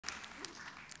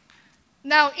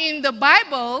Now, in the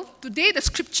Bible, today the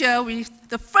scripture,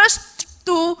 the first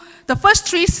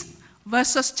three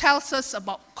verses tells us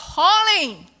about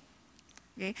calling.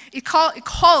 Okay? It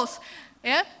calls.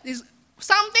 Yeah?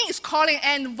 Something is calling,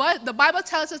 and the Bible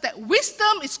tells us that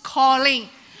wisdom is calling.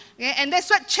 Okay? And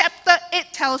that's what chapter 8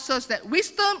 tells us, that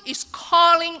wisdom is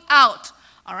calling out.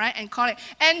 All right, and calling.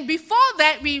 And before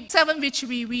that, 7, which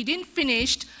we didn't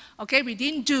finish, okay, we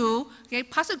didn't do. Okay,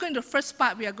 Pastor going to the first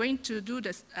part, we are going to do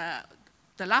this.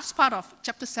 The last part of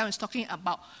chapter 7 is talking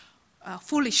about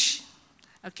foolish.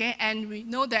 Okay, and we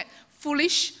know that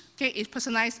foolish, okay, is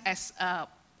personified as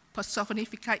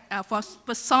personified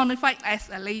as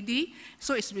a lady,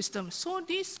 so it's wisdom. So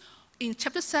this in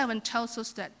chapter 7 tells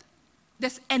us that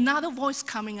there's another voice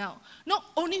coming out. Not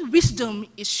only wisdom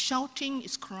is shouting,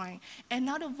 is crying.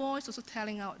 Another voice also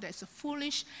telling out there's a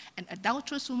foolish and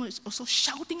adulterous woman is also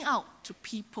shouting out to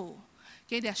people.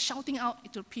 Okay, they're shouting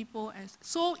out to people, and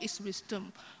so is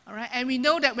wisdom. All right, and we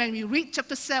know that when we read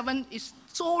chapter 7, it's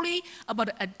solely about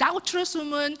the adulterous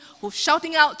woman who's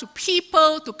shouting out to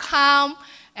people to come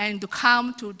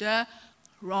to the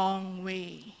wrong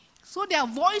way. So there are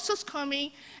voices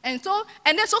coming, and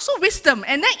there's also wisdom.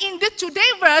 And then in the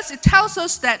today's verse, it tells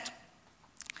us that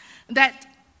there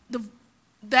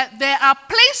are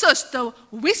places the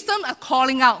wisdom are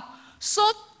calling out.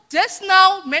 So just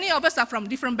now, many of us are from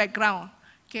different backgrounds,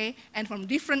 okay, and from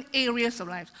different areas of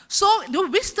life. So the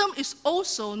wisdom is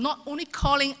also not only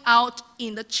calling out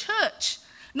in the church.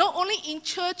 Not only in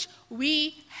church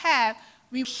we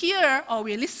hear or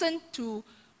we listen to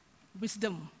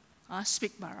wisdom.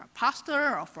 Speak by a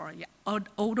pastor or for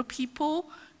older people.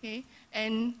 Okay?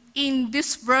 And in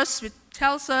this verse, it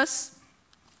tells us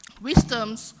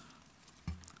wisdom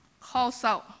calls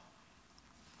out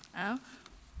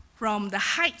from the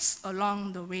heights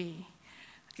along the way,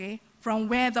 okay? From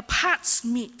where the paths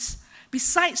meet,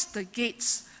 besides the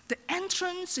gates, the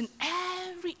entrance in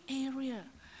every area.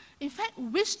 In fact,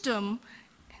 wisdom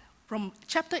from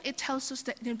chapter 8 tells us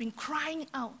that they've been crying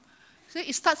out. So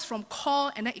it starts from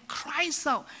call and then it cries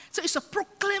out. So it's a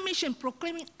proclamation,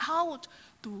 proclaiming out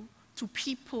to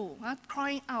people,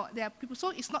 crying out. There are people.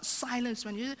 So it's not silence.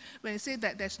 When you say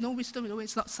that there's no wisdom,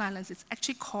 it's not silence. It's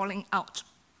actually calling out.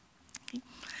 Okay?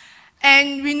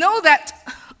 And we know that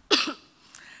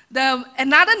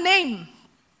another name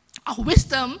of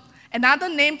wisdom, another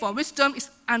name for wisdom is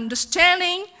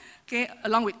understanding, okay,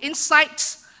 along with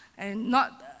insights, and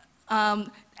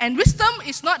wisdom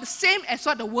is not the same as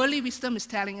what the worldly wisdom is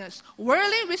telling us.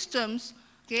 Worldly wisdoms,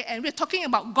 okay, and we're talking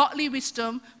about godly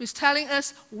wisdom, is telling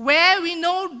us where we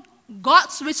know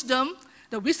God's wisdom,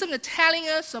 the wisdom that's telling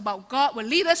us about God will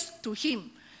lead us to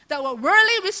Him. That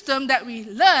worldly wisdom that we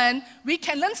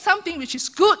can learn something which is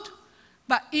good,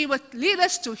 but it will lead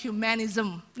us to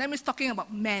humanism. That means talking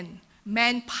about man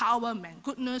power, man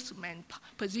goodness, man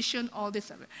position, all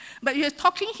this. But we're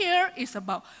talking here is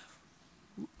about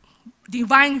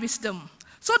divine wisdom.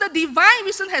 So the divine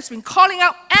wisdom has been calling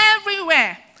out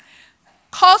everywhere.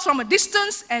 Calls from a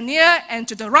distance and near and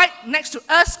to the right next to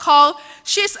us.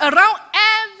 She's around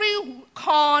every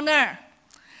corner.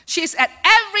 She's at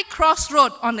every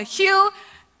crossroad on the hill.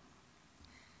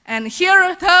 And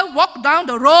hear her walk down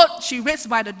the road. She waits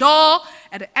by the door,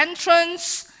 at the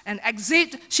entrance and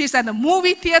exit. She's at the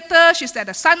movie theater. She's at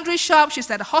the sundry shop. She's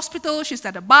at the hospital. She's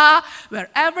at the bar.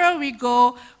 Wherever we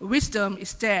go, wisdom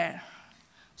is there.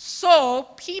 So,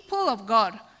 people of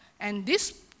God, and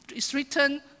this is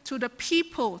written to the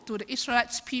people, to the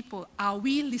Israelites people, are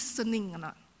we listening or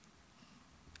not?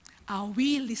 Are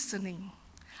we listening?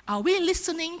 Are we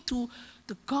listening to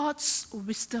the God's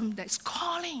wisdom that's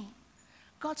calling?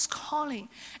 God's calling.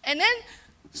 And then,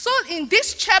 so in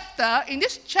this chapter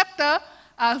 8,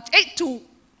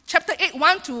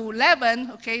 1 to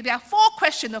 11, okay, there are 4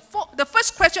 questions. The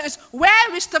first question is,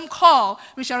 where wisdom call?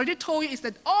 Which I already told you is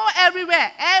that all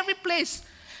everywhere, every place.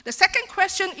 The second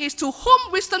question is, to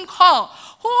whom wisdom call?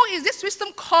 Who is this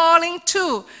wisdom calling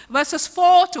to? Verses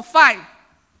 4 to 5.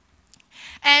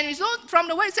 And so from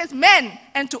the word it says men,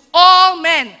 and to all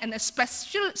men, and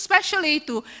especially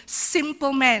to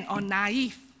simple men or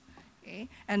naive. Okay?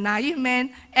 And naive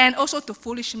men, and also to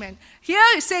foolish men. Here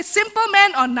it says simple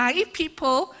men or naive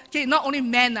people. Okay, not only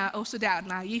men, also there are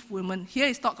naive women. Here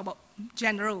it's talk about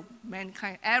general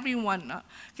mankind, everyone.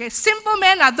 Okay, simple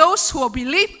men are those who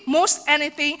believe most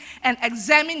anything and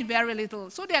examine very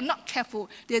little. So they are not careful.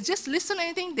 They just listen to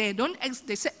anything. They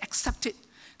say accept it.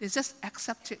 They just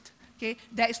accept it. Okay,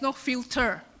 there is no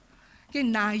filter. Okay,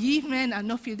 naive men are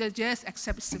no filter, just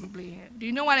accept simply. Do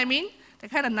you know what I mean? The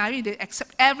kind of naive, they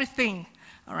accept everything.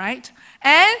 All right?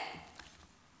 And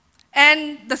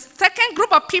And the second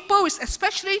group of people, is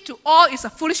especially to all, is the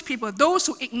foolish people, those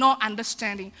who ignore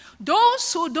understanding.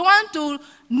 Those who don't want to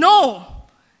know,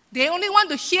 they only want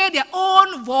to hear their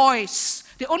own voice.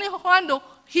 They only want to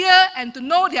hear and to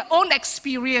know their own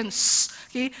experience.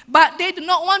 Okay? But they do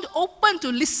not want to open to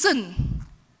listen.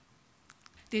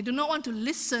 They do not want to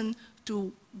listen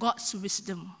to God's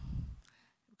wisdom.